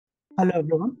Hello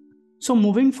everyone. So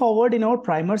moving forward in our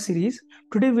primer series,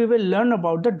 today we will learn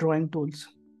about the drawing tools.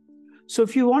 So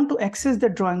if you want to access the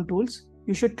drawing tools,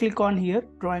 you should click on here,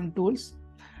 drawing tools.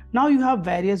 Now you have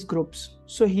various groups.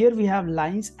 So here we have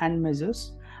lines and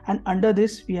measures, and under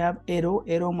this we have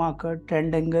arrow marker,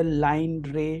 trend angle, line,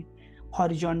 ray,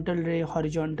 horizontal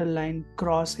line,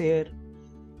 crosshair,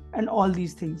 and all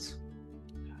these things.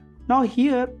 Now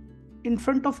here in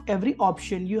front of every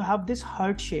option you have this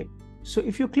heart shape. So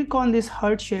if you click on this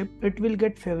heart shape, it will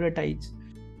get favoritized.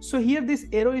 So here this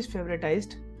arrow is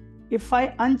favoritized. If I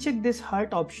uncheck this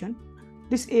heart option,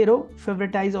 this arrow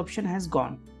favoritize option has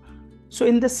gone. So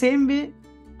in the same way,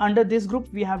 under this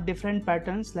group we have different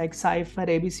patterns like cipher,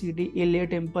 ABCD,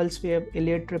 Elliott impulse wave,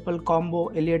 Elliott triple combo,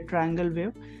 Elliott triangle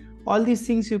wave. All these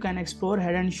things you can explore,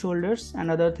 head and shoulders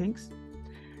and other things.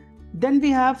 Then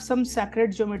we have some sacred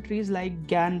geometries like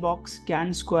Gann box,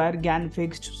 Gann square, Gann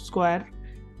fixed square,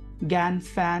 Gann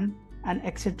fan, and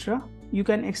etc. You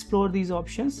can explore these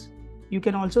options. You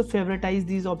can also favoritize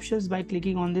these options by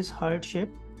clicking on this heart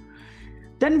shape.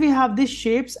 Then we have these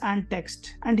shapes and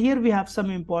text, and here we have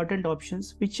some important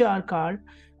options which are called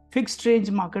fixed range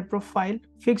market profile,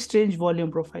 fixed range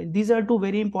volume profile. These are two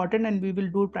very important and we will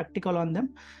do practical on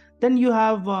them. Then you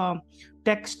have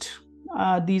text,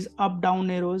 these up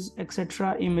down arrows,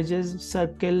 etc., images,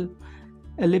 circle,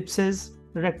 ellipses,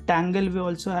 rectangle we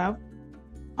also have.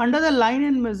 Under the line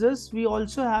and measures, we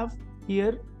also have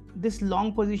here this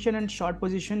long position and short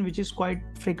position, which is quite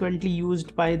frequently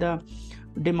used by the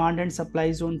demand and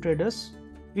supply zone traders.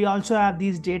 We also have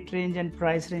these date range and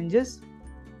price ranges.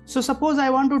 So suppose I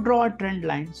want to draw a trend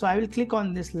line. So I will click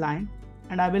on this line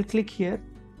and I will click here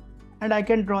and I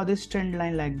can draw this trend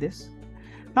line like this.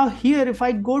 Now here, if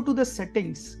I go to the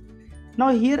settings, now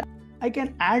here I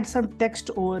can add some text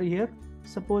over here.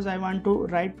 Suppose I want to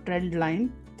write trend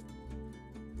line.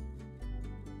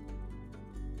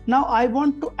 Now I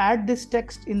want to add this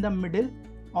text in the middle,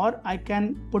 or I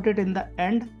can put it in the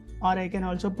end, or I can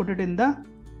also put it in the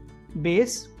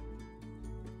base.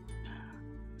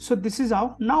 So this is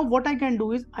how. Now what I can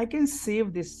do is I can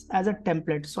save this as a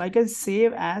template. So I can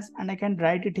save as, and I can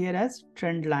write it here as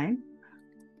trend line.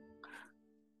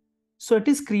 So it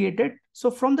is created.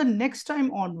 So from the next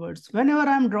time onwards, whenever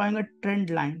I'm drawing a trend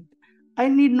line, I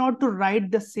need not to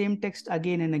write the same text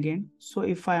again and again. So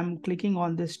if I am clicking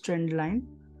on this trend line,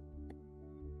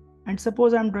 and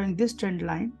suppose I'm drawing this trend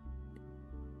line.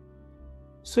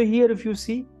 So here if you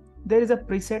see, there is a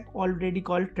preset already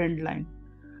called trend line.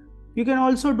 You can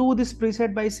also do this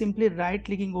preset by simply right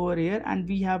clicking over here and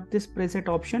we have this preset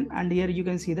option, and here you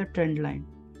can see the trend line.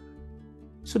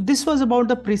 So this was about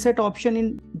the preset option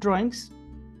in drawings.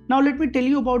 Now let me tell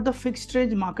you about the fixed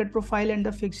range market profile and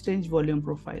the fixed range volume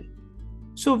profile.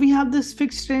 So we have this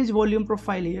fixed range volume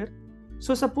profile here.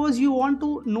 So suppose you want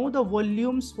to know the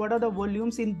volumes, what are the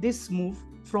volumes in this move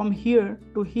from here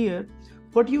to here.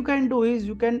 What you can do is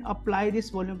you can apply this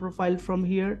volume profile from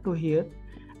here to here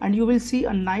and you will see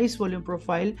a nice volume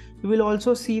profile. You will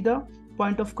also see the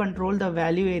point of control, the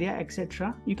value area,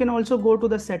 etc. You can also go to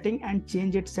the setting and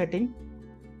change its setting,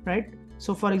 right?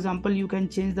 So for example, you can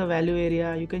change the value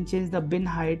area, you can change the bin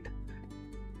height.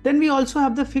 Then we also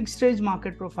have the fixed range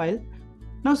market profile.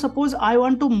 Now suppose I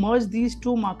want to merge these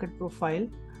two market profile.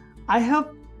 I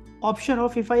have option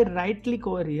of, if I right click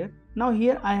over here, now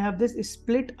here I have this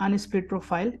split unsplit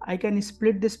profile. I can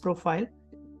split this profile.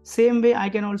 Same way I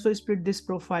can also split this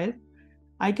profile.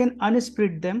 I can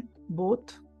unsplit them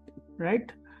both,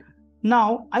 right?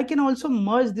 Now I can also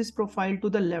merge this profile to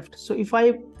the left. So if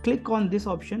I click on this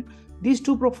option, these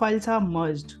two profiles are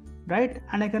merged, right?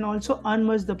 And I can also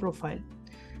unmerge the profile.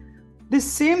 This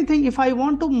same thing, if I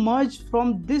want to merge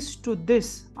from this to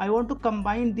this, I want to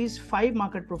combine these 5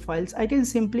 market profiles, I can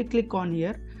simply click on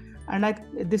here and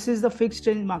this is the fixed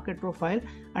range market profile,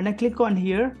 and I click on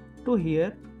here to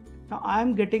here. Now I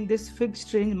am getting this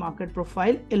fixed range market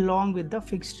profile along with the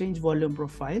fixed range volume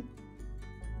profile.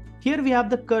 Here we have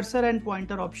the cursor and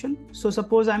pointer option. So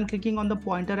suppose I'm clicking on the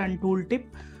pointer and tooltip.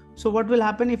 So what will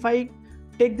happen if I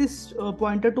take this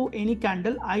pointer to any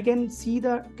candle, I can see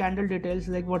the candle details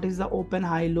like what is the open,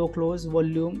 high, low, close,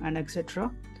 volume, and etc.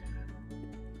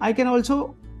 I can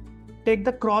also take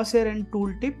the crosshair and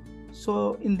tooltip.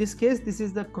 So in this case, this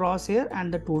is the crosshair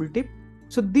and the tooltip.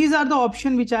 So these are the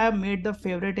options which I have made the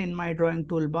favorite in my drawing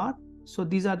toolbar. So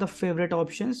these are the favorite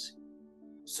options.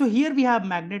 So here we have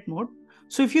magnet mode.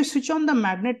 So if you switch on the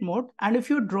magnet mode and if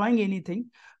you're drawing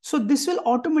anything, so this will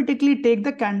automatically take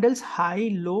the candles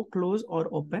high, low, close, or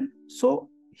open. So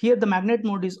here the magnet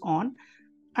mode is on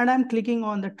and I'm clicking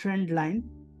on the trend line.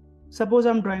 Suppose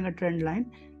I'm drawing a trend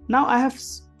line. Now I have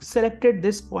selected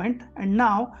this point and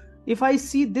now if I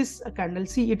see this candle,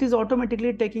 see, it is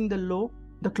automatically taking the low,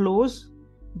 the close,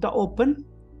 the open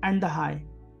and the high,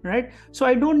 right? So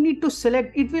I don't need to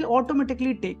select, it will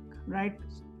automatically take, right?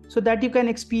 So that you can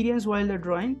experience while the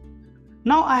drawing.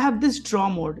 Now I have this draw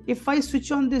mode. If I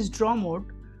switch on this draw mode,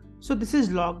 so this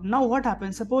is locked. Now what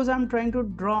happens? Suppose I'm trying to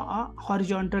draw a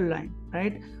horizontal line,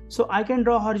 right? So I can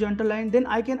draw a horizontal line, then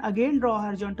I can again draw a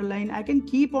horizontal line. I can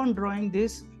keep on drawing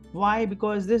this. Why?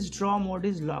 Because this draw mode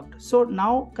is locked. So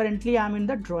now currently I'm in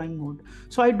the drawing mode.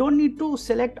 So I don't need to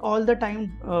select all the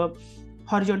time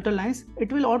horizontal lines.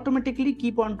 It will automatically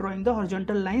keep on drawing the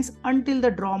horizontal lines until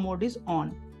the draw mode is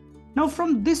on. Now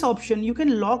from this option, you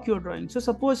can lock your drawing. So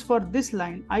suppose for this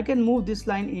line, I can move this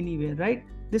line anywhere, right?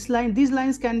 This line, these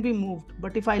lines can be moved,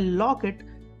 but if I lock it,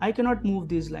 I cannot move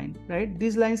this line, right?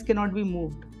 These lines cannot be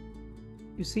moved.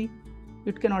 You see,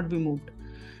 it cannot be moved.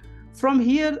 From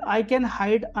here, I can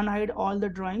hide, unhide all the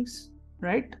drawings,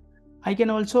 right? I can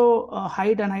also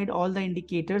hide, unhide all the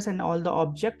indicators and all the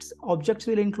objects. Objects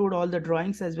will include all the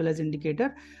drawings as well as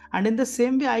indicator. And in the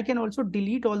same way, I can also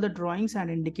delete all the drawings and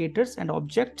indicators and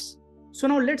objects. So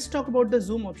now let's talk about the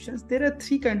zoom options. There are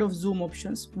three kinds of zoom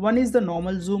options. One is the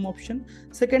normal zoom option,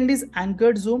 second is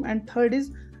anchored zoom, and third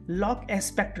is lock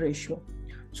aspect ratio.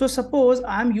 So suppose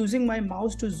I'm using my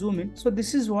mouse to zoom in. So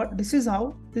this is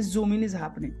how this zoom in is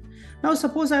happening. Now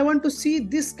suppose I want to see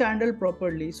this candle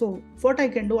properly. So what I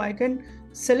can do, I can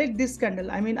select this candle.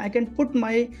 I can put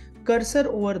my cursor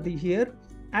over here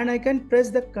and I can press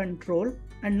the control.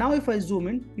 And now if I zoom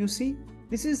in, you see,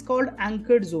 this is called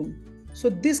anchored zoom. So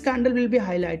this candle will be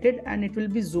highlighted and it will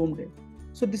be zoomed in.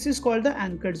 So this is called the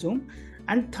anchored zoom.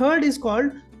 And third is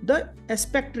called the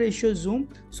aspect ratio zoom.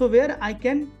 So where I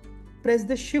can press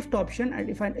the shift option, and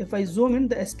if I zoom in,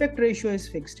 the aspect ratio is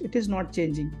fixed. It is not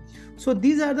changing. So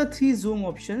these are the three zoom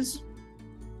options.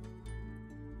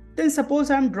 Then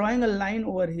suppose I'm drawing a line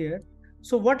over here.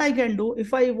 So what I can do,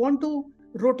 if I want to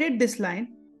rotate this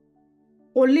line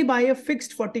only by a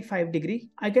fixed 45 degree,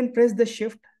 I can press the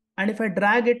shift, and if I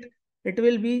drag it, it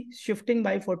will be shifting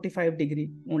by 45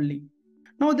 degree only.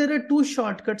 Now there are two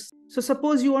shortcuts. So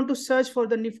suppose you want to search for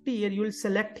the Nifty here, you will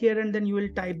select here and then you will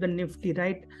type the Nifty,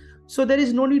 right? So there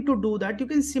is no need to do that. You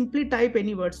can simply type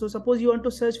any word. So suppose you want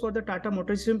to search for the Tata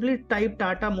Motors, simply type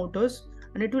Tata Motors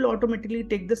and it will automatically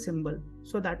take the symbol.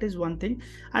 So that is one thing.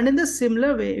 And in the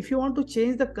similar way, if you want to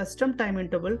change the custom time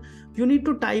interval, you need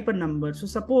to type a number. So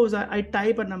suppose I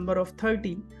type a number of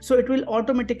 30. So it will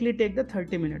automatically take the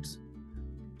 30 minutes.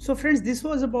 So friends, this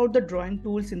was about the drawing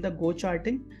tools in the Go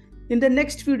Charting. In the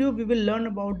next video, we will learn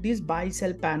about these buy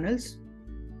sell panels.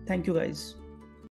 Thank you guys.